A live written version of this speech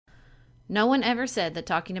No one ever said that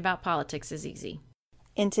talking about politics is easy.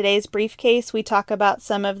 In today's briefcase, we talk about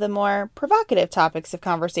some of the more provocative topics of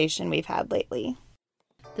conversation we've had lately.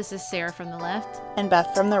 This is Sarah from the left. And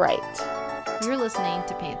Beth from the right. You're listening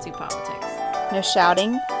to Pantsuit Politics. No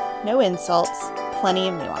shouting, no insults, plenty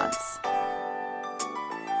of nuance.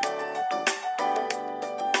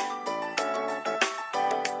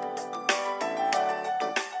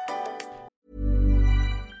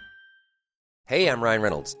 Hey, I'm Ryan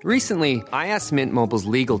Reynolds. Recently, I asked Mint Mobile's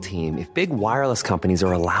legal team if big wireless companies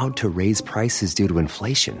are allowed to raise prices due to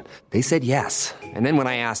inflation. They said yes. And then when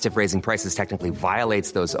I asked if raising prices technically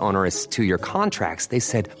violates those onerous 2-year contracts, they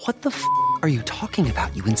said, "What the f*** are you talking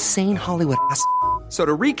about, you insane Hollywood ass?" So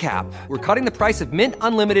to recap, we're cutting the price of Mint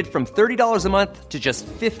Unlimited from $30 a month to just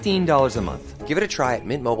 $15 a month. Give it a try at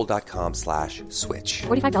mintmobile.com/switch.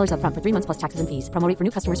 $45 up front for 3 months plus taxes and fees. Promo rate for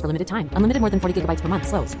new customers for limited time. Unlimited more than 40 gigabytes per month.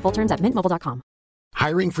 Slows full terms at mintmobile.com.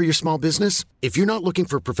 Hiring for your small business? If you're not looking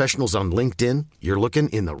for professionals on LinkedIn, you're looking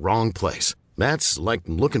in the wrong place. That's like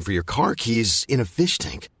looking for your car keys in a fish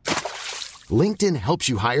tank. LinkedIn helps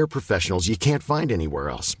you hire professionals you can't find anywhere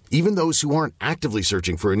else, even those who aren't actively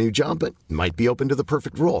searching for a new job but might be open to the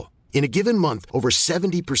perfect role. In a given month, over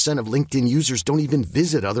 70% of LinkedIn users don't even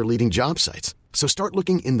visit other leading job sites. So start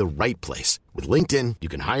looking in the right place. With LinkedIn, you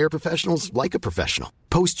can hire professionals like a professional.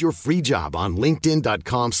 Post your free job on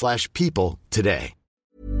linkedin.com/people today.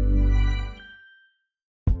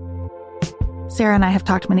 Sarah and I have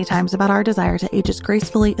talked many times about our desire to age as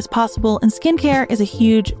gracefully as possible, and skincare is a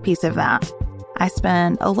huge piece of that. I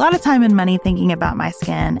spend a lot of time and money thinking about my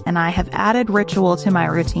skin, and I have added Ritual to my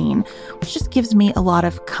routine, which just gives me a lot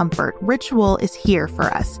of comfort. Ritual is here for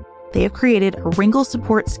us. They have created a wrinkle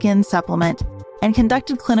support skin supplement and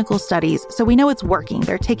conducted clinical studies, so we know it's working.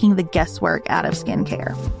 They're taking the guesswork out of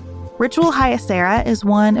skincare. Ritual Hyacera is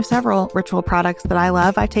one of several Ritual products that I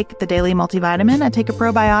love. I take the daily multivitamin, I take a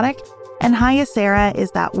probiotic, and Hyacera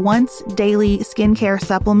is that once daily skincare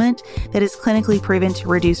supplement that is clinically proven to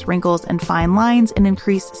reduce wrinkles and fine lines and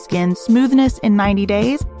increase skin smoothness in 90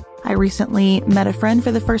 days. I recently met a friend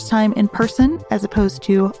for the first time in person as opposed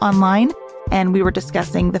to online, and we were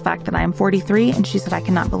discussing the fact that I am 43, and she said, "I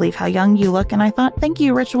cannot believe how young you look." And I thought, thank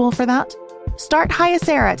you, Ritual, for that. Start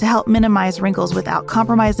Hyacera to help minimize wrinkles without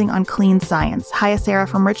compromising on clean science. Hyacera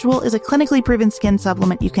from Ritual is a clinically proven skin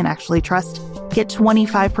supplement you can actually trust. Get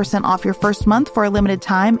 25% off your first month for a limited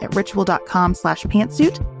time at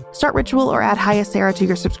ritual.com/pantsuit. Start Ritual or add Hyacera to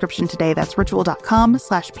your subscription today. That's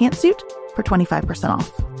ritual.com/pantsuit for 25%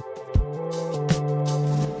 off.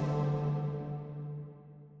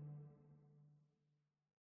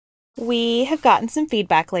 We have gotten some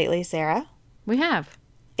feedback lately, Sarah. We have.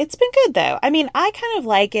 It's been good, though. I mean, I kind of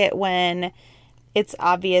like it when it's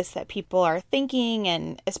obvious that people are thinking,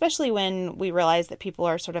 and especially when we realize that people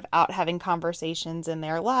are sort of out having conversations in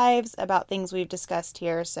their lives about things we've discussed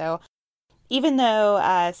here. So even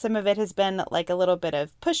though some of it has been like a little bit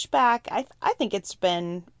of pushback, I think it's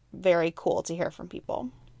been very cool to hear from people.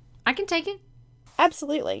 I can take it.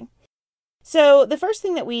 Absolutely. So the first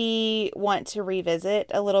thing that we want to revisit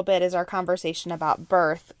a little bit is our conversation about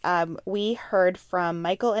birth. We heard from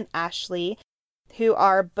Michael and Ashley, who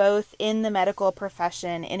are both in the medical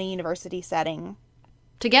profession in a university setting.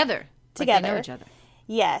 Together. Like they know each other.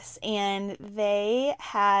 Yes, and they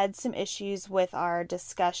had some issues with our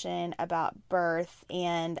discussion about birth,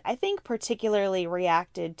 and I think particularly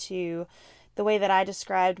reacted to the way that I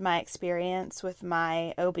described my experience with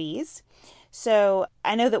my OBs. So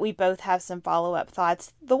I know that we both have some follow-up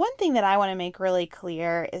thoughts. The one thing that I want to make really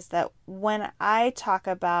clear is that when I talk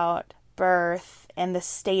about birth and the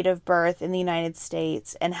state of birth in the United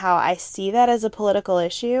States and how I see that as a political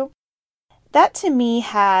issue, that to me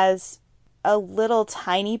has a little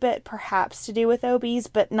tiny bit perhaps to do with OBs,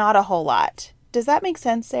 but not a whole lot. Does that make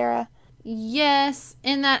sense, Sarah? Yes,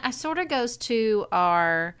 in that I sort of goes to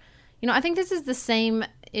our, I think this is the same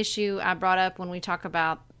issue I brought up when we talk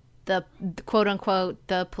about the quote unquote,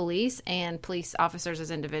 the police and police officers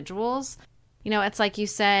as individuals. It's like you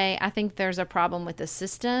say, I think there's a problem with the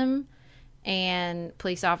system, and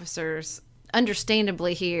police officers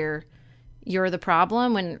understandably hear you're the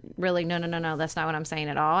problem when really, no, that's not what I'm saying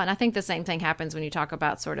at all. And I think the same thing happens when you talk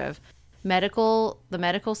about sort of the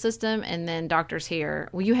medical system, and then doctors hear,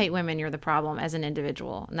 well, you hate women, you're the problem as an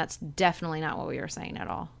individual. And that's definitely not what we were saying at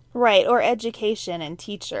all. Right. Or education and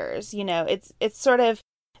teachers, it's sort of,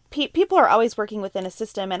 people are always working within a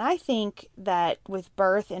system. And I think that with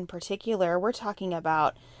birth in particular, we're talking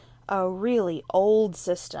about a really old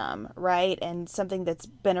system, right? And something that's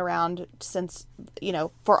been around since,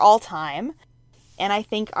 for all time. And I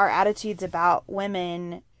think our attitudes about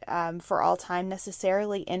women for all time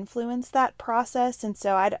necessarily influence that process. And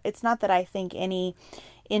so it's not that I think any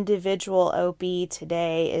individual OB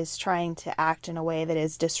today is trying to act in a way that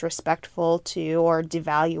is disrespectful to or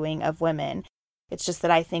devaluing of women. It's just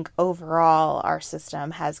that I think overall our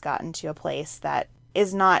system has gotten to a place that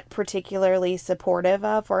is not particularly supportive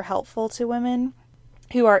of or helpful to women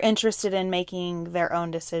who are interested in making their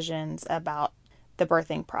own decisions about the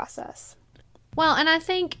birthing process. Well, and I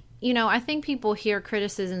think people hear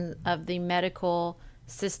criticism of the medical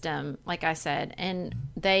system, like I said, and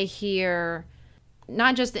they hear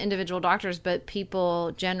not just the individual doctors, but people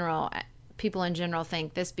in general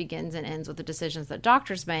think this begins and ends with the decisions that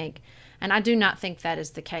doctors make. And I do not think that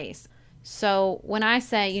is the case. So when I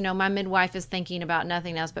say, my midwife is thinking about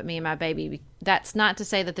nothing else but me and my baby, that's not to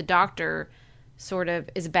say that the doctor sort of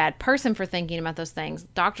is a bad person for thinking about those things.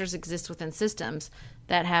 Doctors exist within systems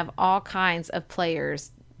that have all kinds of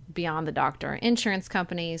players beyond the doctor: insurance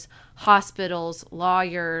companies, hospitals,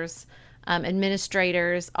 lawyers,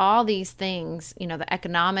 administrators, all these things, the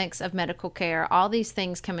economics of medical care, all these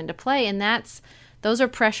things come into play. And those are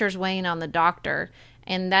pressures weighing on the doctor.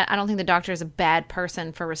 And that I don't think the doctor is a bad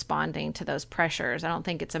person for responding to those pressures. I don't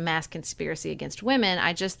think it's a mass conspiracy against women.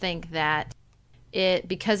 I just think that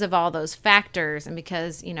because of all those factors, and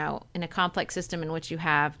because, in a complex system in which you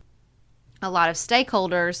have a lot of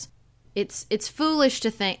stakeholders, it's foolish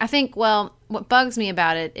to think. I think, what bugs me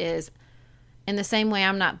about it is, in the same way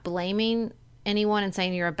I'm not blaming anyone and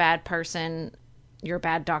saying you're a bad person, you're a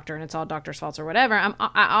bad doctor, and it's all doctors' faults or whatever,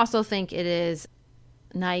 I also think it is,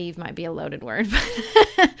 naive might be a loaded word,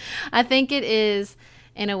 but I think it is,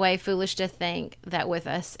 in a way, foolish to think that with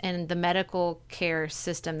us in the medical care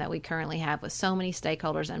system that we currently have, with so many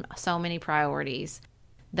stakeholders and so many priorities,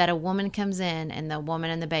 that a woman comes in and the woman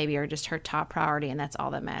and the baby are just her top priority, and that's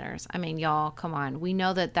all that matters. I mean, y'all, come on. We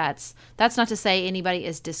know that that's not to say anybody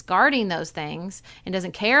is discarding those things and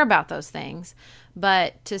doesn't care about those things,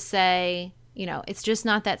 but to say, it's just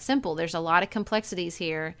not that simple. There's a lot of complexities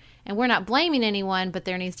here, and we're not blaming anyone, but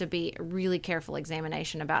there needs to be a really careful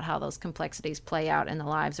examination about how those complexities play out in the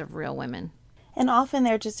lives of real women. And often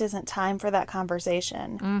there just isn't time for that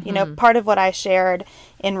conversation. Mm-hmm. Part of what I shared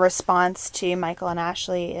in response to Michael and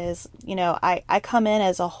Ashley is, I come in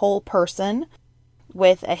as a whole person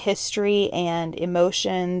with a history and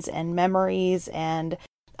emotions and memories and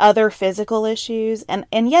other physical issues. And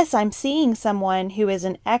yes, I'm seeing someone who is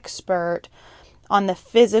an expert on the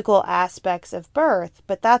physical aspects of birth,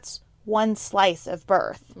 but that's one slice of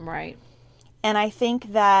birth. Right. And I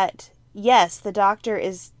think that, yes, the doctor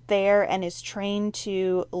is there and is trained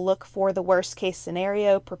to look for the worst case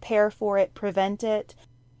scenario, prepare for it, prevent it.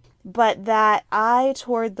 But that eye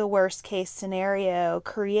toward the worst case scenario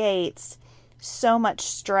creates so much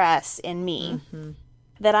stress in me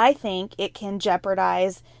that I think it can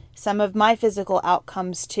jeopardize some of my physical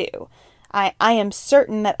outcomes too. I am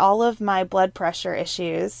certain that all of my blood pressure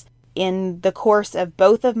issues in the course of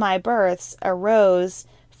both of my births arose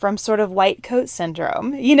from sort of white coat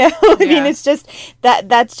syndrome. I mean, it's just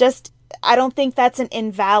that's just, I don't think that's an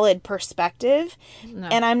invalid perspective. No.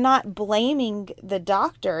 And I'm not blaming the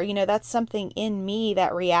doctor. That's something in me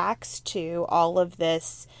that reacts to all of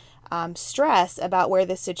this stress about where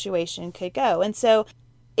the situation could go. And so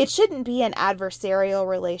it shouldn't be an adversarial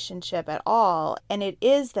relationship at all. And it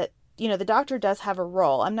is that, the doctor does have a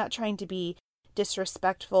role. I'm not trying to be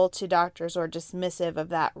disrespectful to doctors or dismissive of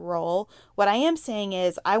that role. What I am saying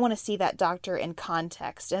is I want to see that doctor in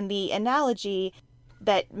context. And the analogy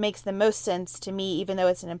that makes the most sense to me, even though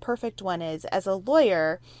it's an imperfect one, is as a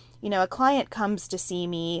lawyer, a client comes to see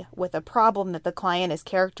me with a problem that the client is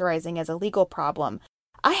characterizing as a legal problem.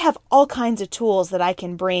 I have all kinds of tools that I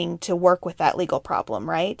can bring to work with that legal problem,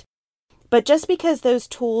 right? But just because those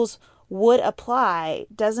tools would apply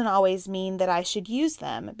doesn't always mean that I should use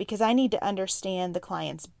them, because I need to understand the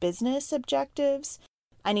client's business objectives.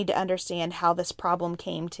 I need to understand how this problem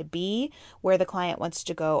came to be, where the client wants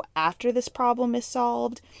to go after this problem is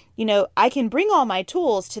solved. I can bring all my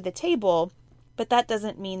tools to the table, but that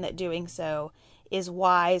doesn't mean that doing so is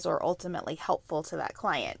wise or ultimately helpful to that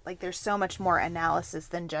client. Like, there's so much more analysis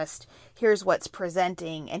than just here's what's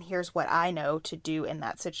presenting and here's what I know to do in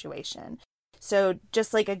that situation. So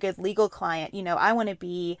just like a good legal client, I want to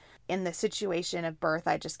be in the situation of birth.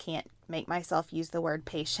 I just can't make myself use the word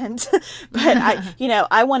patient, but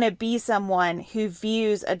I want to be someone who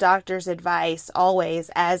views a doctor's advice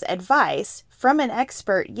always as advice from an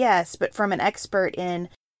expert, yes, but from an expert in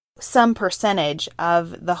some percentage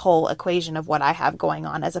of the whole equation of what I have going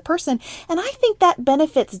on as a person. And I think that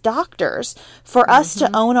benefits doctors for us to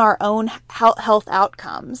own our own health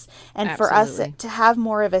outcomes and for us to have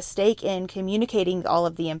more of a stake in communicating all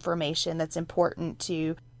of the information that's important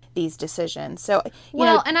to these decisions. So,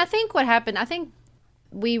 and I think what happened,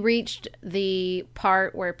 we reached the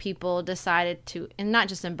part where people decided to, and not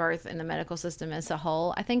just in birth, in the medical system as a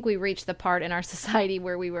whole, I think we reached the part in our society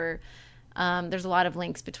where we were, there's a lot of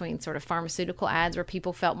links between sort of pharmaceutical ads where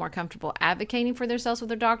people felt more comfortable advocating for themselves with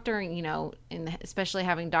their doctor, and, especially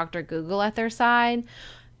having Dr. Google at their side.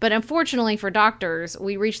 But unfortunately for doctors,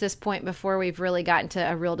 we reached this point before we've really gotten to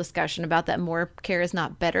a real discussion about that more care is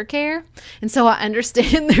not better care. And so I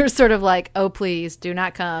understand there's sort of like, oh, please do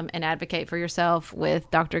not come and advocate for yourself with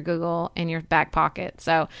Dr. Google in your back pocket.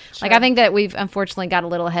 So I think that we've unfortunately got a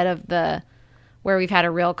little ahead of where we've had a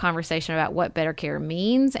real conversation about what better care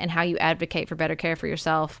means and how you advocate for better care for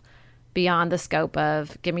yourself beyond the scope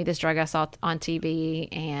of give me this drug I saw on TV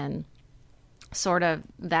and sort of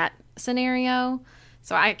that scenario.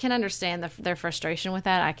 So I can understand their frustration with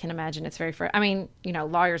that. I can imagine it's very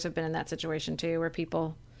lawyers have been in that situation too, where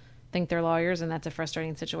people think they're lawyers, and that's a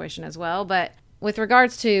frustrating situation as well. But with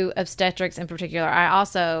regards to obstetrics in particular, I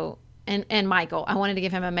also, and Michael, I wanted to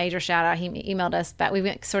give him a major shout out. He emailed us back. We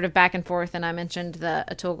went sort of back and forth, and I mentioned the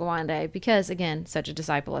Atul Gawande because, again, such a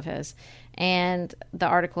disciple of his, and the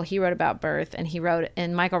article he wrote about birth.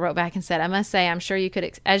 And Michael wrote back and said, I must say, I'm sure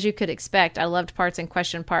as you could expect, I loved parts and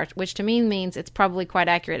questioned parts, which to me means it's probably quite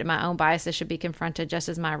accurate and my own biases should be confronted just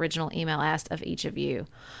as my original email asked of each of you.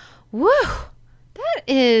 Woo! That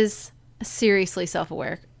is a seriously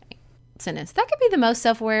self-aware sentence. That could be the most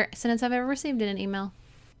self-aware sentence I've ever received in an email.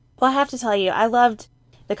 Well, I have to tell you, I loved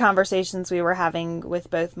the conversations we were having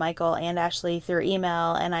with both Michael and Ashley through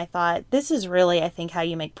email, and I thought this is really, I think, how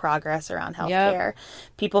you make progress around healthcare. Yep.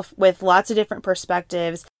 People with lots of different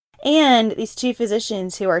perspectives, and these two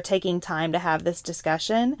physicians who are taking time to have this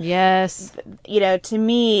discussion. Yes. To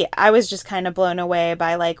me, I was just kind of blown away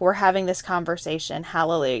by, like, we're having this conversation.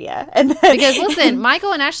 Hallelujah. And then, because, listen,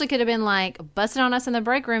 Michael and Ashley could have been, like, busting on us in the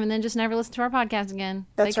break room and then just never listened to our podcast again.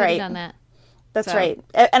 That's they right. They could have done that. That's right.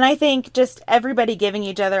 And I think just everybody giving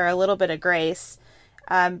each other a little bit of grace,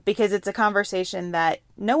 because it's a conversation that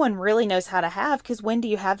no one really knows how to have, because when do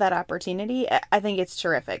you have that opportunity? I think it's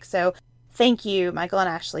terrific. So thank you, Michael and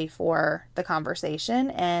Ashley, for the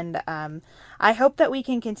conversation. And I hope that we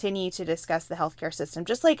can continue to discuss the healthcare system.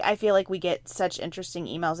 Just like I feel like we get such interesting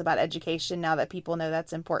emails about education now that people know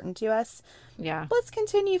that's important to us. Yeah. Let's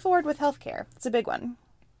continue forward with healthcare. It's a big one.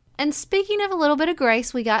 And speaking of a little bit of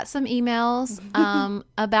grace, we got some emails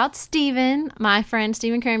about Stephen, my friend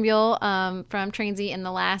Stephen Cranbuell from Transy in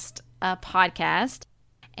the last podcast.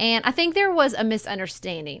 And I think there was a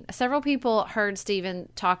misunderstanding. Several people heard Stephen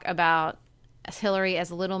talk about Hillary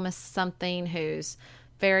as a little Miss Something who's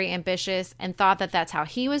very ambitious and thought that that's how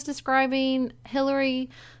he was describing Hillary.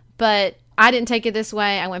 But I didn't take it this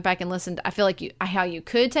way. I went back and listened. I feel like how you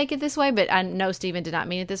could take it this way, but I know Stephen did not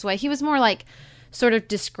mean it this way. He was more like sort of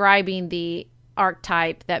describing the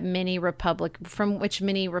archetype that from which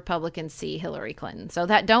many Republicans see Hillary Clinton. So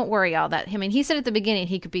that, don't worry, all that. I mean, he said at the beginning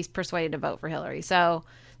he could be persuaded to vote for Hillary. So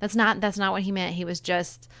that's not what he meant. He was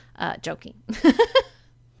just joking.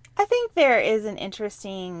 I think there is an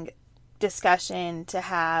interesting discussion to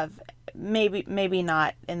have, maybe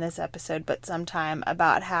not in this episode, but sometime,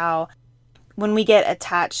 about how when we get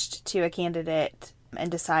attached to a candidate and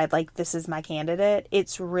decide, like, this is my candidate,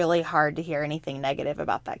 it's really hard to hear anything negative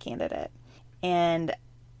about that candidate. And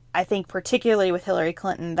I think particularly with Hillary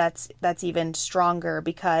Clinton, that's even stronger,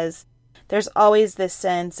 because there's always this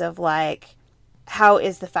sense of, like, how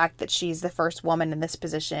is the fact that she's the first woman in this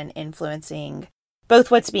position influencing both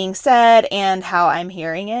what's being said and how I'm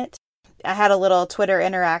hearing it. I had a little Twitter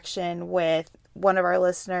interaction with one of our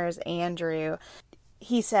listeners, Andrew.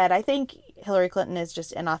 He said, I think Hillary Clinton is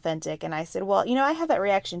just inauthentic. And I said, well, I have that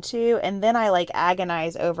reaction too. And then I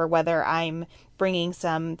agonize over whether I'm bringing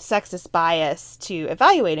some sexist bias to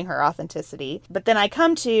evaluating her authenticity. But then I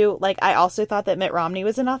come to, I also thought that Mitt Romney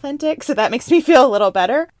was inauthentic. So that makes me feel a little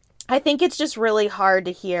better. I think it's just really hard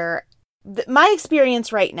to hear. My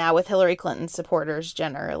experience right now with Hillary Clinton supporters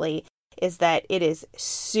generally is that it is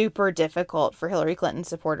super difficult for Hillary Clinton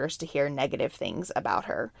supporters to hear negative things about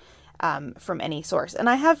her. From any source. And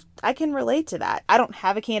I can relate to that. I don't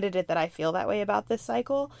have a candidate that I feel that way about this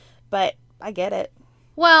cycle, but I get it.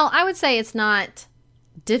 Well, I would say it's not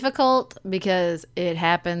difficult because it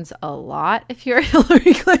happens a lot if you're a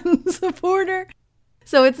Hillary Clinton supporter.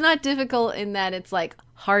 So it's not difficult in that it's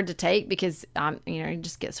hard to take because, you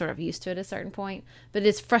just get sort of used to it at a certain point. But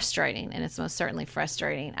it's frustrating, and it's most certainly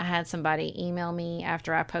frustrating. I had somebody email me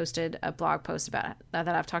after I posted a blog post about that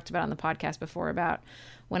I've talked about on the podcast before about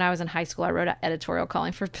when I was in high school. I wrote an editorial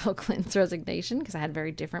calling for Bill Clinton's resignation because I had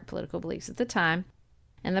very different political beliefs at the time.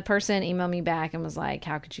 And the person emailed me back and was like,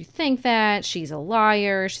 how could you think that? She's a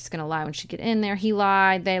liar. She's going to lie when she get in there. He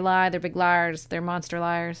lied. They lied. They're big liars. They're monster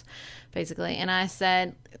liars, basically. And I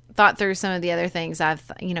thought through some of the other things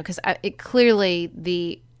because it clearly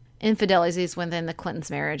the infidelities within the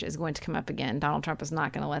Clintons' marriage is going to come up again. Donald Trump is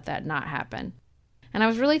not going to let that not happen. And I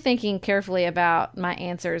was really thinking carefully about my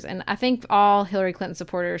answers. And I think all Hillary Clinton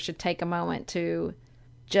supporters should take a moment to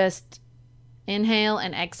just inhale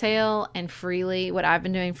and exhale and freely, what I've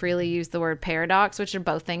been doing, freely use the word paradox, which are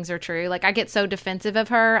both things are true. Like, I get so defensive of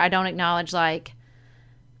her. I don't acknowledge that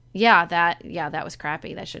was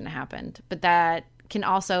crappy. That shouldn't have happened. But that can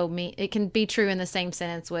also mean, it can be true in the same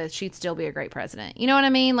sentence with, she'd still be a great president. You know what I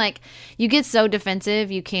mean? Like, you get so defensive,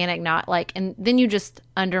 you can't acknowledge, and then you just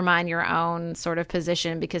undermine your own sort of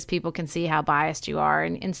position because people can see how biased you are.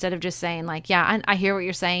 And instead of just saying I hear what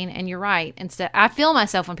you're saying and you're right. Instead, I feel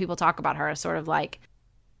myself when people talk about her as sort of like,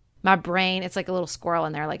 my brain, it's like a little squirrel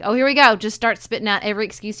in there, like, oh, here we go. Just start spitting out every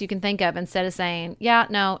excuse you can think of instead of saying, yeah,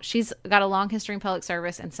 no, she's got a long history in public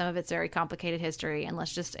service and some of it's very complicated history. And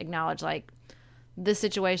let's just acknowledge this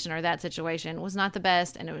situation or that situation was not the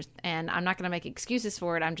best, and I'm not going to make excuses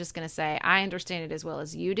for it. I'm just going to say I understand it as well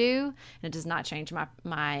as you do, and it does not change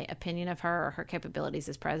my opinion of her or her capabilities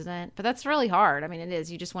as president. But that's really hard. I mean, it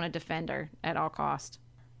is. You just want to defend her at all cost.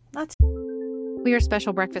 We are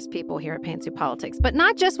special breakfast people here at Pantsuit Politics, but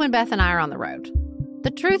not just when Beth and I are on the road.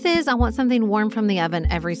 The truth is, I want something warm from the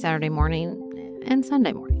oven every Saturday morning and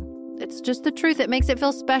Sunday morning. It's just the truth. It makes it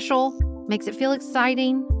feel special, makes it feel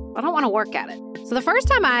exciting. I don't want to work at it. So the first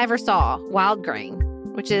time I ever saw Wild Grain,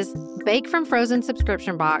 which is bake from frozen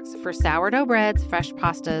subscription box for sourdough breads, fresh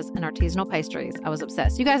pastas, and artisanal pastries, I was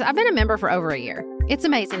obsessed. You guys, I've been a member for over a year. It's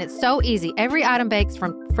amazing. It's so easy. Every item bakes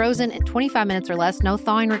from frozen in 25 minutes or less. No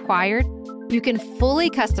thawing required. You can fully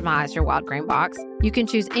customize your Wild Grain box. You can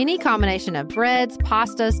choose any combination of breads,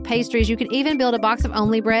 pastas, pastries. You can even build a box of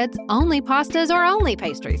only breads, only pastas, or only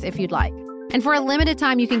pastries if you'd like. And for a limited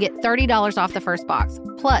time, you can get $30 off the first box,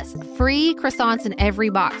 plus free croissants in every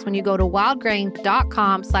box when you go to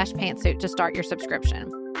wildgrain.com/pantsuit to start your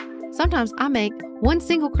subscription. Sometimes I make one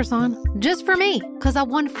single croissant just for me because I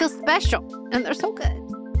want to feel special, and they're so good.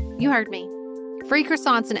 You heard me. Free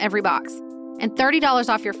croissants in every box, and $30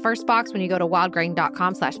 off your first box when you go to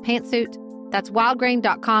wildgrain.com/pantsuit. That's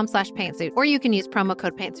wildgrain.com/pantsuit, or you can use promo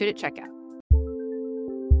code pantsuit at checkout.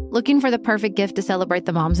 Looking for the perfect gift to celebrate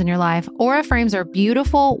the moms in your life? Aura frames are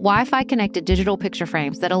beautiful, Wi-Fi connected digital picture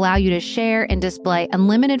frames that allow you to share and display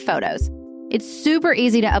unlimited photos. It's super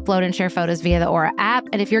easy to upload and share photos via the Aura app,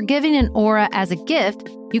 and if you're giving an Aura as a gift,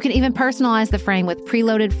 you can even personalize the frame with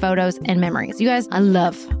preloaded photos and memories. You guys, I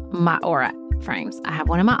love my Aura frames. I have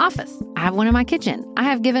one in my office. I have one in my kitchen. I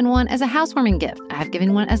have given one as a housewarming gift. I have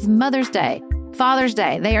given one as Mother's Day, Father's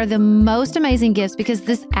Day. They are the most amazing gifts because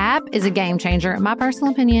this app is a game changer, in my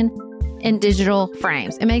personal opinion, in digital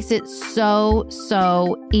frames. It makes it so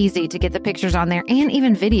easy to get the pictures on there and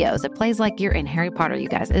even videos. It plays like you're in Harry Potter, you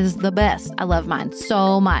guys. It is the best. I love mine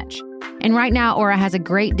so much. And right now, Aura has a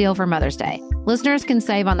great deal for Mother's Day. Listeners can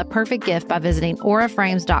save on the perfect gift by visiting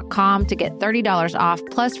auraframes.com to get $30 off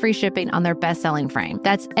plus free shipping on their best-selling frame.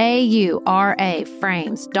 That's AURA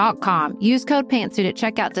frames.com. Use code PANTSUIT at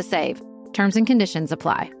checkout to save. Terms and conditions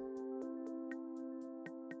apply.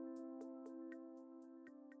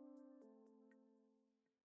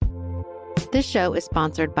 This show is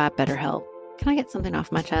sponsored by BetterHelp. Can I get something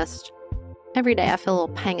off my chest? Every day I feel a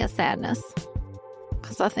little pang of sadness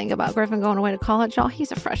because I think about Griffin going away to college. Y'all,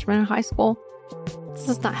 he's a freshman in high school. This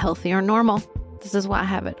is not healthy or normal. This is why I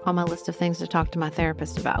have it on my list of things to talk to my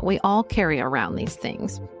therapist about. We all carry around these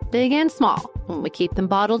things, big and small. When we keep them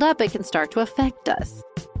bottled up, it can start to affect us.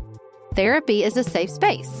 Therapy is a safe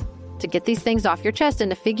space to get these things off your chest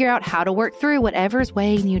and to figure out how to work through whatever's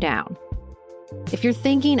weighing you down. If you're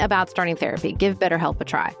thinking about starting therapy, give BetterHelp a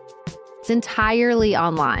try. It's entirely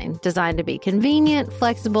online, designed to be convenient,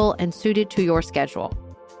 flexible, and suited to your schedule.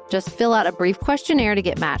 Just fill out a brief questionnaire to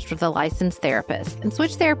get matched with a licensed therapist and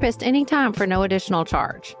switch therapists anytime for no additional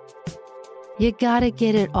charge. You gotta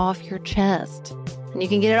get it off your chest. And you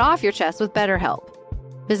can get it off your chest with BetterHelp.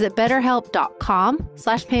 Visit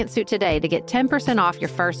betterhelp.com/pantsuit today to get 10% off your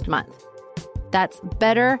first month. That's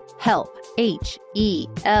BetterHelp,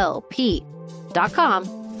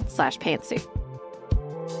 HELP.com/pantsuit.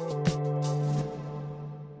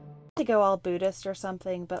 to go all Buddhist or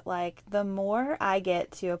something, but like the more I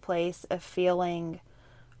get to a place of feeling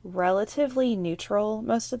relatively neutral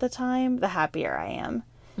most of the time, the happier I am.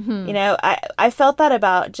 You know, I felt that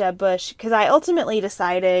about Jeb Bush because I ultimately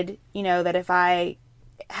decided, you know, that if I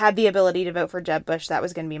had the ability to vote for Jeb Bush, that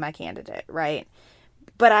was going to be my candidate, right?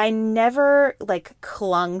 But I never like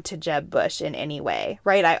clung to Jeb Bush in any way,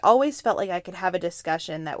 right? I always felt like I could have a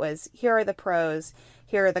discussion that was, here are the pros,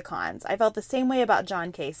 here are the cons. I felt the same way about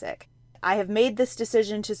John Kasich. I have made this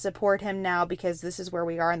decision to support him now because this is where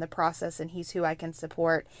we are in the process and he's who I can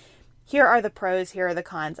support. Here are the pros, here are the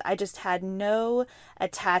cons. I just had no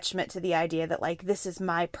attachment to the idea that like, this is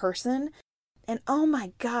my person. And oh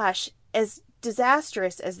my gosh, as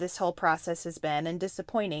disastrous as this whole process has been and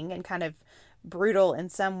disappointing and kind of brutal in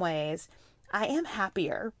some ways, I am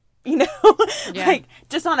happier, you know, like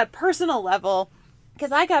just on a personal level,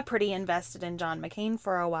 because I got pretty invested in John McCain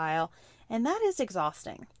for a while, and that is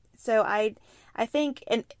exhausting. So I think,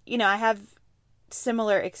 and you know, I have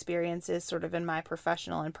similar experiences sort of in my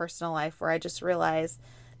professional and personal life where I just realize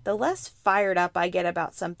the less fired up I get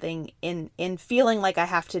about something in feeling like I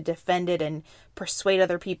have to defend it and persuade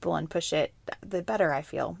other people and push it, the better I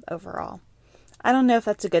feel overall. I don't know if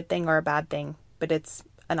that's a good thing or a bad thing, but it's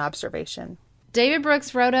an observation. David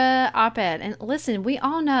Brooks wrote a op-ed, and listen, we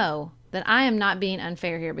all know that I am not being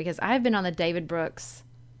unfair here because I've been on the David Brooks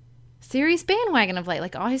series bandwagon of late.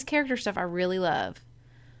 Like all his character stuff I really love.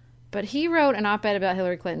 But he wrote an op-ed about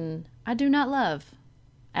Hillary Clinton I do not love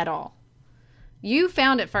at all. You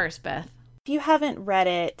found it first, Beth. If you haven't read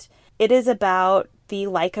it, it is about the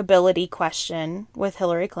likability question with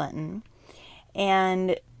Hillary Clinton.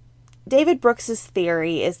 And David Brooks's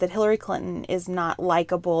theory is that Hillary Clinton is not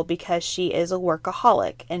likable because she is a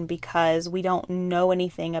workaholic and because we don't know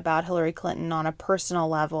anything about Hillary Clinton on a personal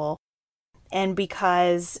level, and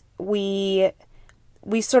because we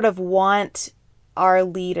sort of want our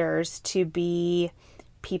leaders to be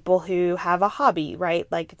people who have a hobby, right?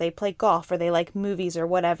 Like they play golf or they like movies or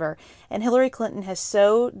whatever. And Hillary Clinton has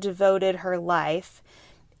so devoted her life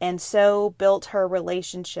and so built her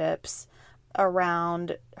relationships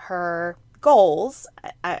around her goals.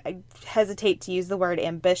 I hesitate to use the word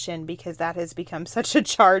ambition because that has become such a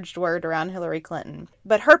charged word around Hillary Clinton.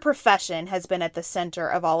 But her profession has been at the center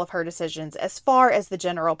of all of her decisions as far as the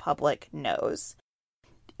general public knows.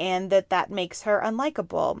 And that makes her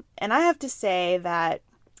unlikable. And I have to say that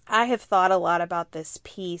I have thought a lot about this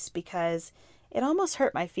piece because it almost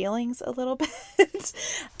hurt my feelings a little bit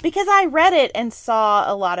because I read it and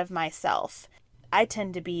saw a lot of myself. I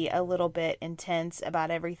tend to be a little bit intense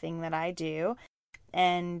about everything that I do.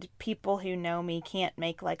 And people who know me can't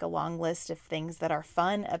make like a long list of things that are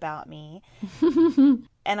fun about me.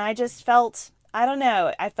 And I just felt, I don't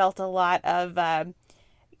know, I felt a lot of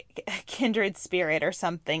kindred spirit or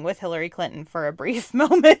something with Hillary Clinton for a brief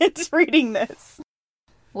moment reading this.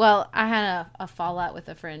 Well, I had a fallout with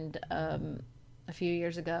a friend a few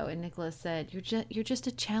years ago, and Nicholas said, "You're just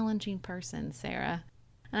a challenging person, Sarah."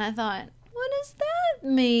 And I thought, what does that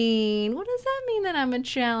mean? What does that mean that I'm a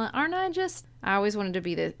challenge? Aren't I just? I always wanted to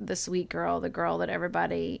be the sweet girl, the girl that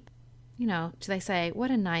everybody, you know, they say, what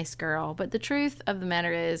a nice girl. But the truth of the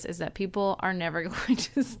matter is that people are never going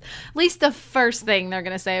to, at least the first thing they're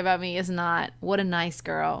going to say about me is not, what a nice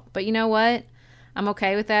girl. But you know what? I'm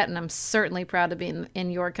okay with that, and I'm certainly proud to be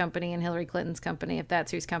in your company and Hillary Clinton's company, if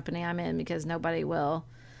that's whose company I'm in, because nobody will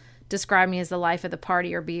describe me as the life of the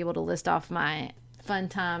party or be able to list off my fun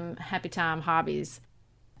time, happy time hobbies.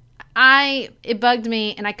 It bugged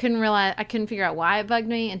me, and I couldn't figure out why it bugged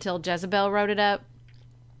me until Jezebel wrote it up.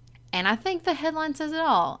 And I think the headline says it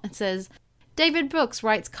all. It says, David Brooks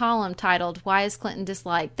writes column titled, "Why is Clinton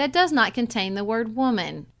Disliked?" that does not contain the word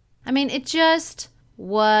woman. I mean, it just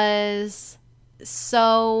was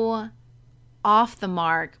so off the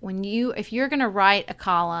mark if you're going to write a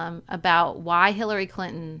column about why Hillary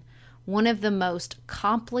Clinton, one of the most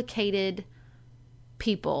complicated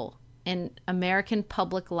people in American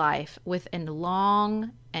public life with a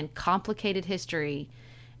long and complicated history,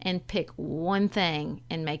 and pick one thing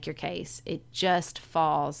and make your case, it just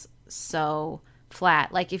falls so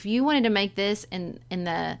flat. Like if you wanted to make this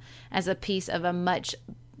as a piece of a much,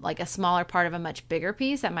 like a smaller part of a much bigger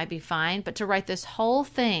piece, that might be fine. But to write this whole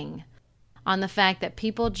thing on the fact that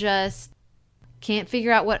people just can't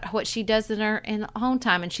figure out what she does in her home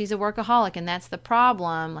time, and she's a workaholic, and that's the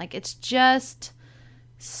problem. Like it's just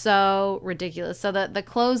so ridiculous. So the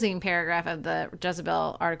closing paragraph of the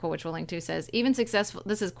Jezebel article, which we'll link to, says,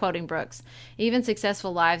 this is quoting Brooks, even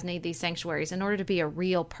successful lives need these sanctuaries in order to be a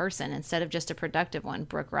real person instead of just a productive one,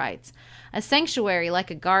 Brooke writes. A sanctuary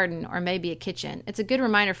like a garden or maybe a kitchen. It's a good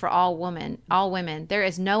reminder for all women, there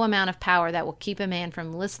is no amount of power that will keep a man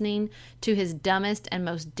from listening to his dumbest and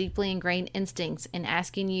most deeply ingrained instincts and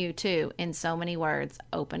asking you to, in so many words,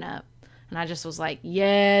 open up. And I just was like,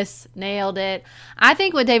 yes, nailed it. I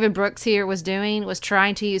think what David Brooks here was doing was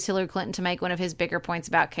trying to use Hillary Clinton to make one of his bigger points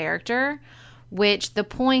about character, which the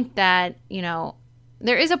point that,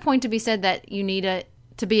 there is a point to be said that you need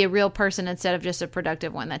to be a real person instead of just a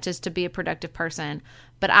productive one. That's just to be a productive person.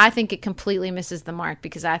 But I think it completely misses the mark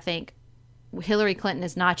because I think Hillary Clinton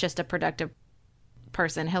is not just a productive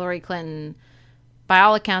person. Hillary Clinton, by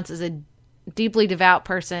all accounts, is a deeply devout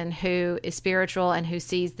person who is spiritual and who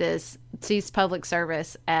sees public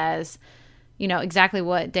service as, exactly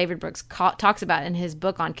what David Brooks talks about in his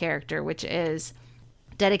book on character, which is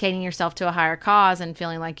dedicating yourself to a higher cause and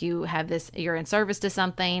feeling like you're in service to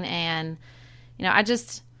something. And,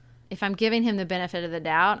 if I'm giving him the benefit of the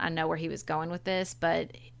doubt, I know where he was going with this, but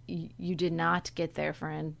you did not get there,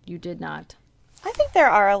 friend. You did not. I think there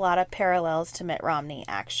are a lot of parallels to Mitt Romney,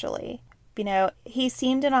 actually. He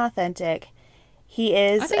seemed inauthentic. He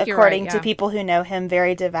is, according to people who know him,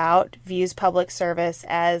 very devout, views public service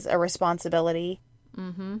as a responsibility.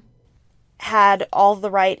 Mm-hmm. Had all the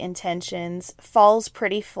right intentions, falls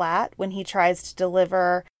pretty flat when he tries to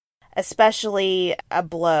deliver, especially a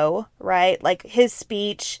blow, right? Like his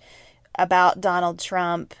speech about Donald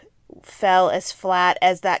Trump fell as flat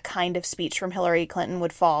as that kind of speech from Hillary Clinton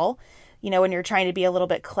would fall, when you're trying to be a little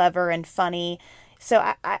bit clever and funny.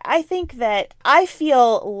 So I think that I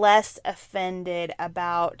feel less offended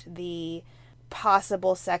about the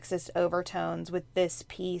possible sexist overtones with this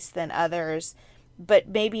piece than others, but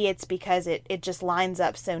maybe it's because it just lines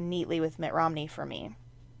up so neatly with Mitt Romney for me.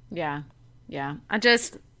 Yeah. I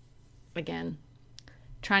again,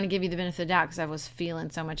 trying to give you the benefit of the doubt because I was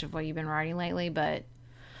feeling so much of what you've been writing lately, but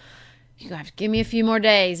you're going to have to give me a few more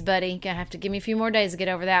days, buddy. You're going to have to give me a few more days to get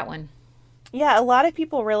over that one. Yeah, a lot of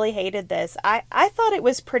people really hated this. I thought it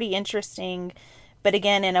was pretty interesting, but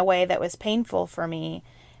again, in a way that was painful for me.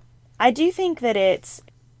 I do think that it's...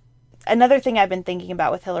 Another thing I've been thinking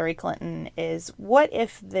about with Hillary Clinton is, what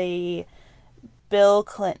if the Bill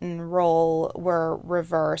Clinton role were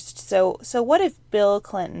reversed? So what if Bill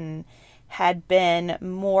Clinton had been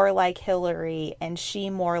more like Hillary and she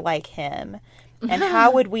more like him? And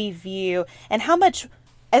how would we view... And how much...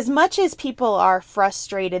 As much as people are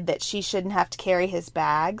frustrated that she shouldn't have to carry his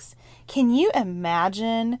bags, can you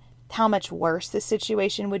imagine how much worse the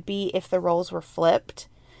situation would be if the roles were flipped?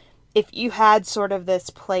 If you had sort of this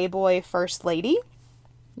playboy first lady?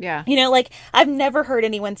 Yeah. I've never heard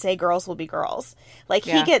anyone say girls will be girls.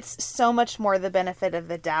 He gets so much more the benefit of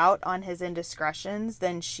the doubt on his indiscretions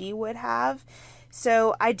than she would have.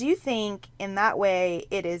 So I do think in that way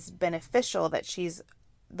it is beneficial that she's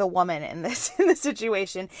the woman in this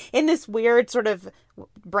situation, in this weird sort of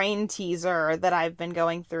brain teaser that I've been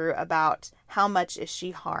going through about how much is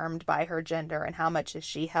she harmed by her gender and how much is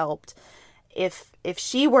she helped. If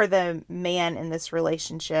she were the man in this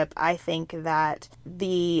relationship, I think that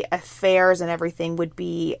the affairs and everything would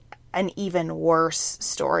be an even worse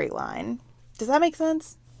storyline. Does that make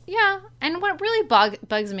sense? Yeah. And what really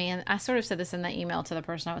bugs me, and I sort of said this in the email to the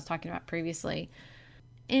person I was talking about previously,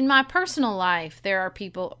 in my personal life, there are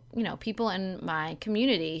people in my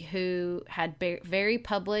community who had very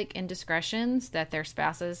public indiscretions that their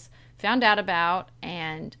spouses found out about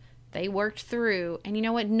and they worked through. And you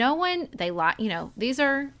know what? These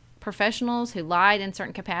are professionals who lied in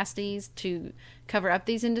certain capacities to cover up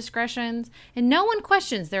these indiscretions. And no one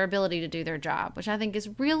questions their ability to do their job, which I think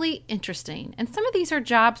is really interesting. And some of these are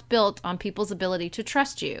jobs built on people's ability to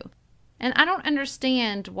trust you. And I don't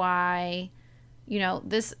understand why...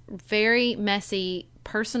 this very messy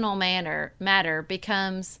personal matter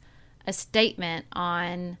becomes a statement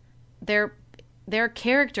on their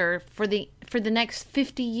character for the next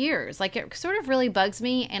 50 years. It sort of really bugs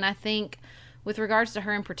me. And I think with regards to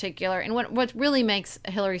her in particular, and what really makes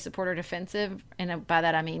a Hillary supporter defensive, and by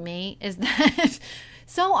that I mean me, is that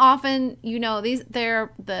so often,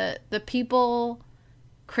 they're the people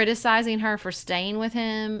criticizing her for staying with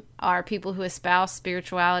him are people who espouse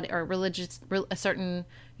spirituality or a certain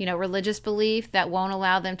religious belief that won't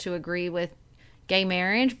allow them to agree with gay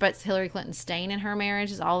marriage, but Hillary Clinton staying in her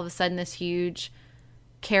marriage is all of a sudden this huge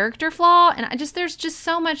character flaw. And there's just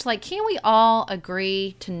so much can we all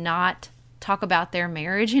agree to not talk about their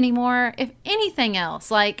marriage anymore? If anything else,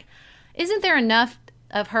 isn't there enough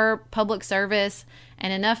of her public service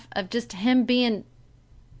and enough of just him being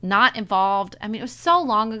not involved. I mean, it was so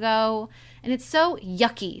long ago, and it's so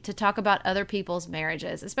yucky to talk about other people's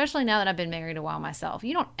marriages, especially now that I've been married a while myself.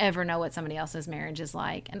 You don't ever know what somebody else's marriage is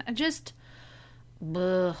like, and I just,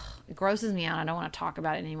 ugh, it grosses me out. I don't want to talk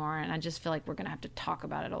about it anymore, and I just feel like we're going to have to talk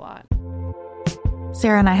about it a lot.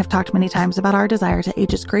 Sarah and I have talked many times about our desire to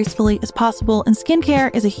age as gracefully as possible, and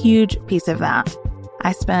skincare is a huge piece of that.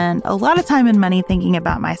 I spend a lot of time and money thinking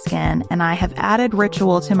about my skin, and I have added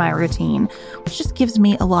Ritual to my routine, which just gives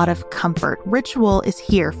me a lot of comfort. Ritual is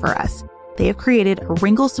here for us. They have created a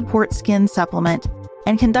wrinkle support skin supplement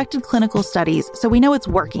and conducted clinical studies, so we know it's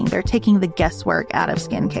working. They're taking the guesswork out of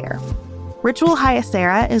skincare. Ritual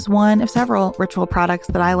Hyacera is one of several Ritual products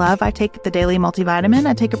that I love. I take the daily multivitamin,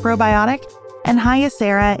 I take a probiotic, and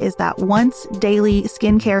Hyacera is that once daily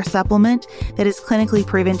skincare supplement that is clinically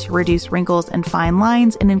proven to reduce wrinkles and fine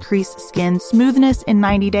lines and increase skin smoothness in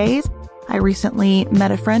 90 days. I recently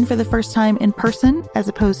met a friend for the first time in person as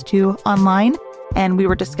opposed to online, and we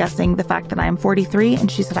were discussing the fact that I am 43,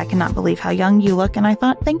 and she said, "I cannot believe how young you look." And I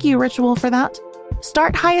thought, thank you, Ritual, for that.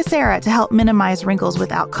 Start Hyacera to help minimize wrinkles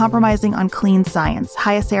without compromising on clean science.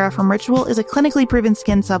 Hyacera from Ritual is a clinically proven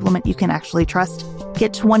skin supplement you can actually trust.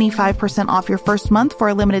 Get 25% off your first month for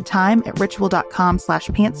a limited time at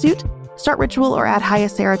ritual.com/pantsuit. Start Ritual or add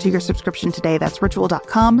Hyacera to your subscription today. That's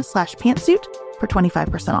ritual.com/pantsuit for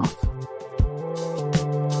 25% off.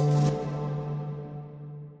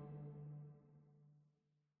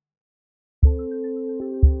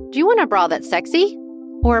 Do you want a bra that's sexy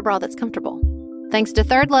or a bra that's comfortable? Thanks to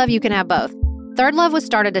Third Love, you can have both. Third Love was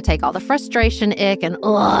started to take all the frustration, ick, and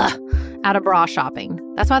ugh out of bra shopping.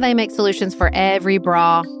 That's why they make solutions for every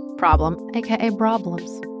bra problem, aka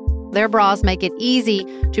problems. Their bras make it easy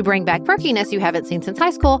to bring back perkiness you haven't seen since high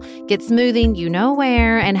school, get smoothing you know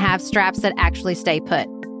where, and have straps that actually stay put.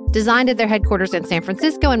 Designed at their headquarters in San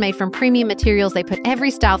Francisco and made from premium materials, they put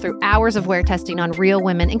every style through hours of wear testing on real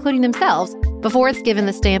women, including themselves, before it's given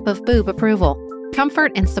the stamp of boob approval.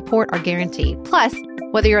 Comfort and support are guaranteed. Plus,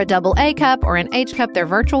 whether you're a double A cup or an H cup, their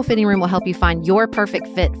virtual fitting room will help you find your perfect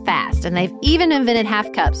fit fast. And they've even invented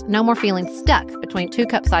half cups. No more feeling stuck between two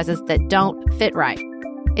cup sizes that don't fit right.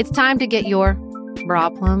 It's time to get your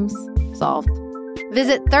problems solved.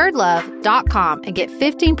 Visit thirdlove.com and get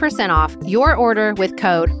 15% off your order with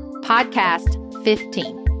code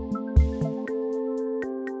podcast15.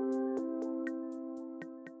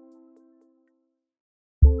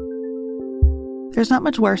 There's not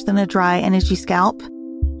much worse than a dry and itchy scalp.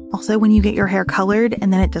 Also, when you get your hair colored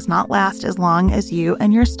and then it does not last as long as you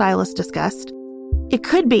and your stylist discussed. It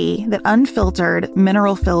could be that unfiltered,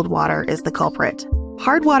 mineral-filled water is the culprit.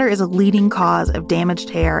 Hard water is a leading cause of damaged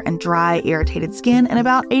hair and dry, irritated skin, and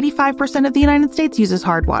about 85% of the United States uses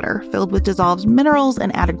hard water, filled with dissolved minerals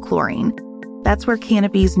and added chlorine. That's where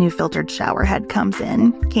Canopy's new filtered shower head comes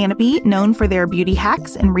in. Canopy, known for their beauty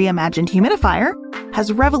hacks and reimagined humidifier,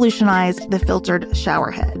 has revolutionized the filtered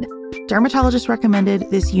shower head. Dermatologists recommended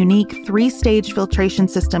this unique 3-stage filtration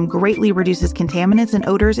system greatly reduces contaminants and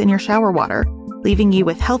odors in your shower water, leaving you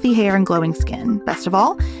with healthy hair and glowing skin. Best of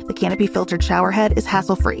all, the Canopy filtered shower head is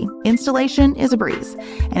hassle-free. Installation is a breeze,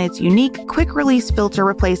 and its unique quick-release filter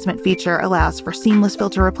replacement feature allows for seamless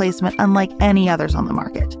filter replacement unlike any others on the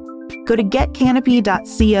market. Go to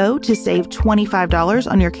getcanopy.co to save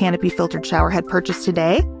 $25 on your Canopy filtered shower head purchase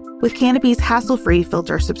today with Canopy's hassle-free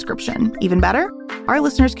filter subscription. Even better, our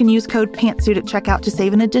listeners can use code PANTSUIT at checkout to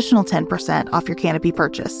save an additional 10% off your Canopy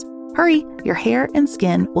purchase. Hurry, your hair and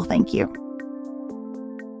skin will thank you.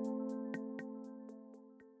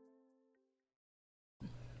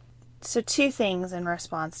 So 2 things in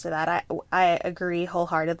response to that. I agree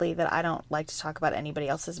wholeheartedly that I don't like to talk about anybody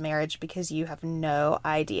else's marriage because you have no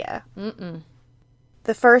idea.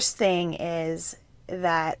 The first thing is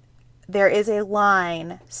that there is a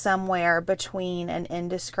line somewhere between an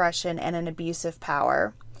indiscretion and an abuse of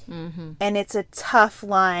power. And it's a tough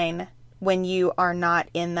line when you are not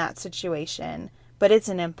in that situation, but it's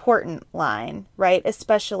an important line, right?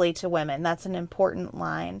 Especially to women. That's an important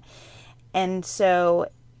line. And so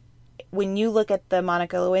when you look at the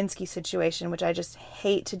Monica Lewinsky situation, which I just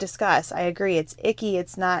hate to discuss, I agree, it's icky,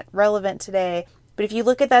 it's not relevant today. But if you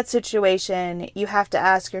look at that situation, you have to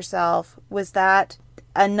ask yourself, was that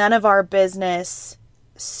a none of our business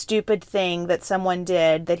stupid thing that someone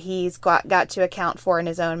did that he's got to account for in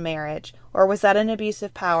his own marriage? Or was that an abuse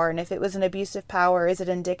of power? And if it was an abuse of power, is it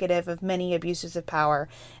indicative of many abuses of power?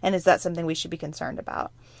 And is that something we should be concerned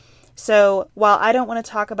about? So while I don't want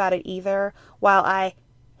to talk about it either, while I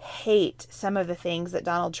hate some of the things that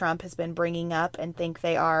Donald Trump has been bringing up and think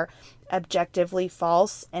they are objectively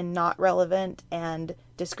false and not relevant and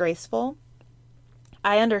disgraceful.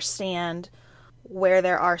 I understand where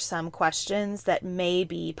there are some questions that may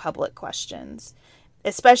be public questions,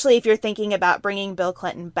 especially if you're thinking about bringing Bill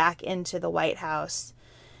Clinton back into the White House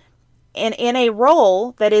and in a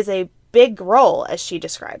role that is a big role, as she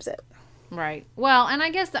describes it. Right. Well, and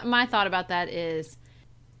I guess that my thought about that is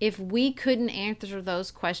if we couldn't answer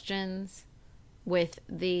those questions with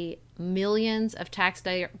the millions of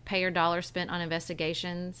taxpayer dollars spent on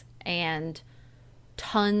investigations and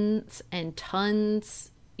tons and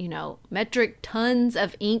tons, metric tons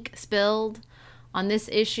of ink spilled on this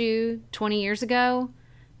issue 20 years ago,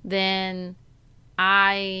 then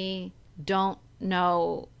I don't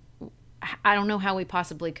know how we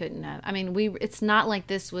possibly couldn't have. I mean, it's not like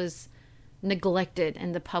this was neglected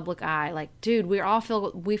in the public eye. Like, dude,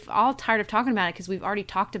 we've all tired of talking about it because we've already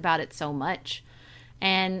talked about it so much.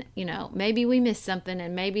 And, maybe we missed something,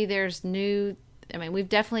 and maybe there's we've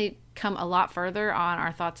definitely come a lot further on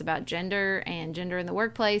our thoughts about gender and gender in the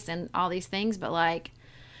workplace and all these things. But like,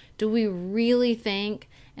 do we really think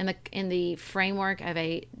in the framework of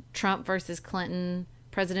a Trump versus Clinton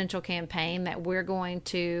presidential campaign that we're going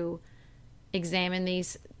to examine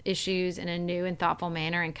these issues in a new and thoughtful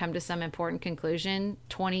manner and come to some important conclusion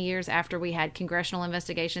 20 years after we had congressional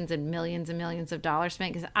investigations and millions of dollars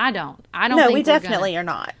spent? Because I don't no, think we definitely are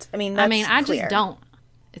not. I mean, I just don't.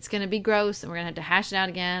 It's going to be gross, and we're going to have to hash it out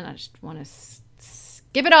again. I just want to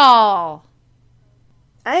skip it all.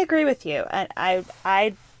 I agree with you.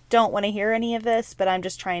 I don't want to hear any of this, but I'm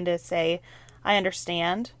just trying to say I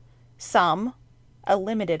understand a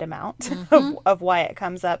limited amount of why it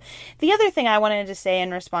comes up. The other thing I wanted to say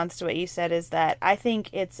in response to what you said is that I think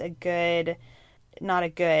it's not a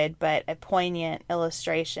good, but a poignant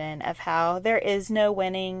illustration of how there is no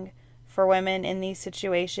winning for women in these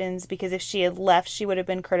situations, because if she had left, she would have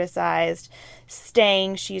been criticized.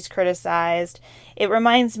 Staying, she's criticized. It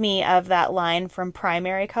reminds me of that line from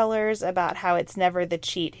Primary Colors about how it's never the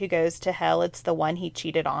cheat who goes to hell, it's the one he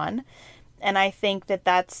cheated on. And I think that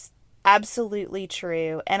that's absolutely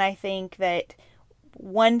true. And I think that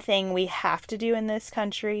one thing we have to do in this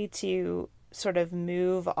country to sort of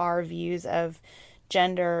move our views of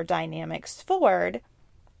gender dynamics forward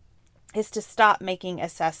is to stop making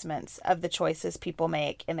assessments of the choices people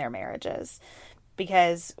make in their marriages,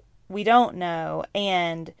 because we don't know,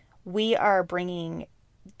 and we are bringing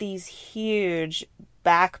these huge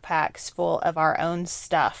backpacks full of our own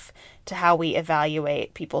stuff to how we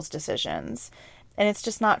evaluate people's decisions, and it's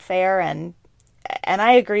just not fair. And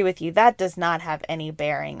I agree with you, that does not have any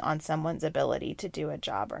bearing on someone's ability to do a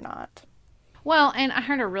job or not. Well, and I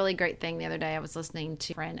heard a really great thing the other day. I was listening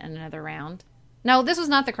to a friend in another round. No, this was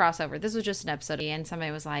not the crossover. This was just an episode. And somebody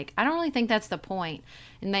was like, I don't really think that's the point.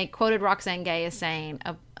 And they quoted Roxane Gay as saying,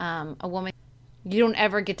 a woman, you don't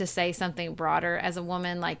ever get to say something broader as a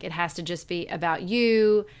woman. Like, it has to just be about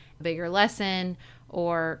you, a bigger lesson,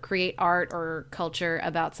 or create art or culture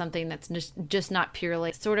about something that's just not purely.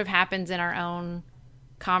 It sort of happens in our own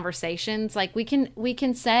conversations. Like, we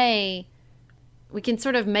can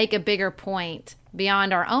sort of make a bigger point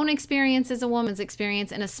beyond our own experience as a woman's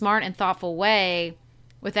experience in a smart and thoughtful way,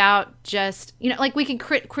 without just, like, we can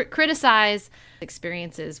criticize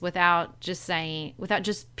experiences without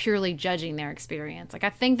just purely judging their experience. Like, I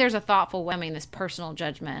think there's a thoughtful way, this personal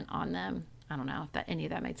judgment on them. I don't know if any of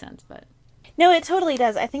that made sense, but. No, it totally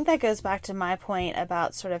does. I think that goes back to my point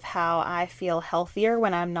about sort of how I feel healthier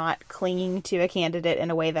when I'm not clinging to a candidate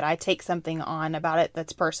in a way that I take something on about it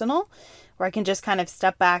that's personal, where I can just kind of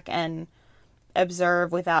step back and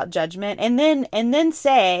observe without judgment, and then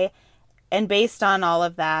say, and based on all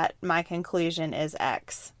of that, my conclusion is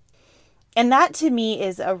X. And that to me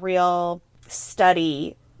is a real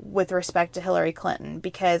study with respect to Hillary Clinton,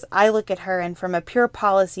 because I look at her and from a pure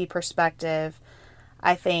policy perspective,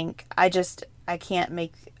 I think I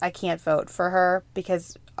can't vote for her,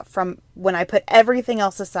 because from when I put everything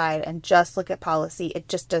else aside and just look at policy, it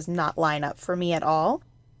just does not line up for me at all.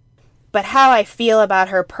 But how I feel about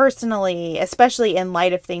her personally, especially in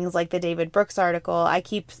light of things like the David Brooks article, I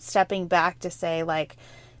keep stepping back to say, like,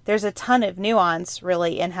 there's a ton of nuance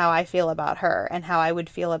really in how I feel about her and how I would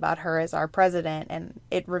feel about her as our president. And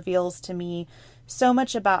it reveals to me so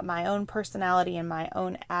much about my own personality and my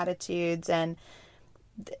own attitudes. And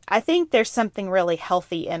I think there's something really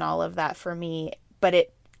healthy in all of that for me, but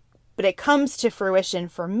it comes to fruition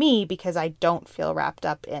for me because I don't feel wrapped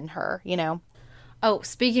up in her, Oh,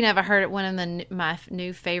 speaking of, I heard one of my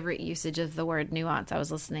new favorite usage of the word nuance. I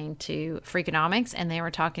was listening to Freakonomics, and they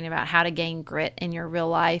were talking about how to gain grit in your real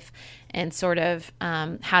life and sort of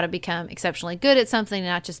how to become exceptionally good at something and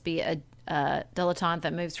not just be a dilettante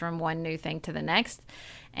that moves from one new thing to the next.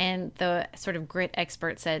 And the sort of grit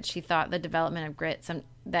expert said she thought the development of grit,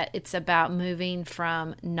 that it's about moving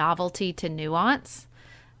from novelty to nuance,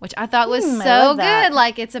 which I thought was so good.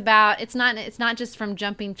 Like it's not just from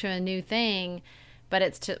jumping to a new thing, but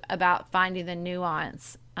it's about finding the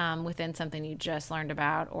nuance within something you just learned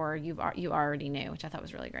about or you already knew, which I thought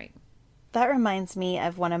was really great. That reminds me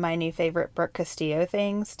of one of my new favorite Brooke Castillo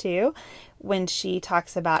things, too, when she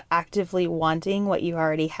talks about actively wanting what you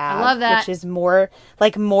already have. I love that. Which is more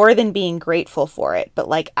than being grateful for it, but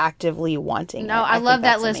like actively wanting it. No, I love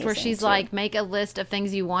that list where she's like, make a list of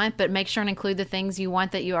things you want, but make sure and include the things you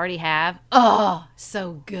want that you already have. Oh,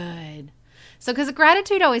 so good. So, because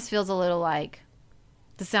gratitude always feels a little like,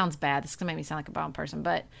 this sounds bad. This is going to make me sound like a bad person,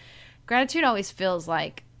 but gratitude always feels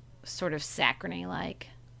like sort of saccharine, like,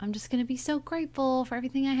 I'm just going to be so grateful for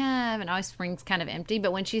everything I have. And always rings kind of empty.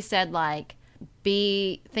 But when she said, like,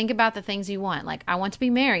 think about the things you want. Like, I want to be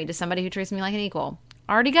married to somebody who treats me like an equal.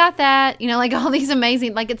 Already got that. You know, like all these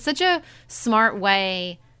amazing, like it's such a smart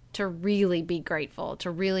way to really be grateful, to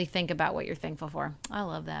really think about what you're thankful for. I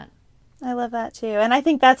love that. I love that too. And I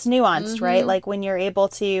think that's nuanced, right? Like when you're able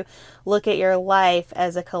to look at your life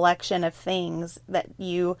as a collection of things that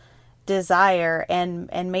you desire and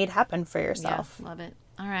made happen for yourself. Yeah, love it.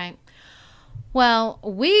 All right. Well,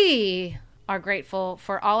 we are grateful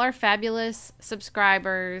for all our fabulous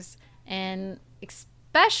subscribers and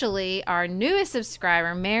especially our newest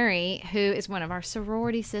subscriber, Mary, who is one of our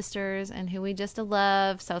sorority sisters and who we just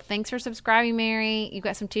love. So thanks for subscribing, Mary. You've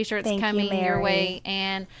got some t-shirts coming your way.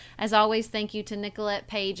 And as always, thank you to Nicolette,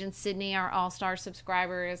 Paige, and Sydney, our all-star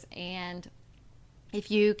subscribers. And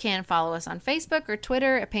if you can follow us on Facebook or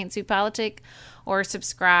Twitter at Pantsuit Politic, or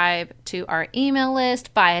subscribe to our email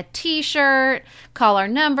list, buy a t-shirt, call our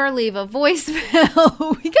number, leave a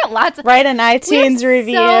voicemail. We got lots of... Write an iTunes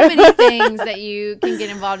review. So many things that you can get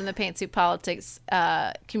involved in the Pantsuit Politics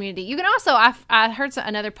community. You can also, I heard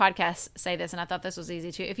another podcast say this, and I thought this was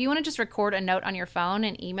easy too. If you want to just record a note on your phone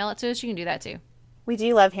and email it to us, you can do that too. We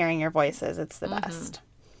do love hearing your voices. It's the best.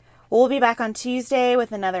 We'll be back on Tuesday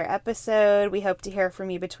with another episode. We hope to hear from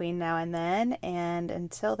you between now and then. And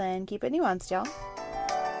until then, keep it nuanced, y'all.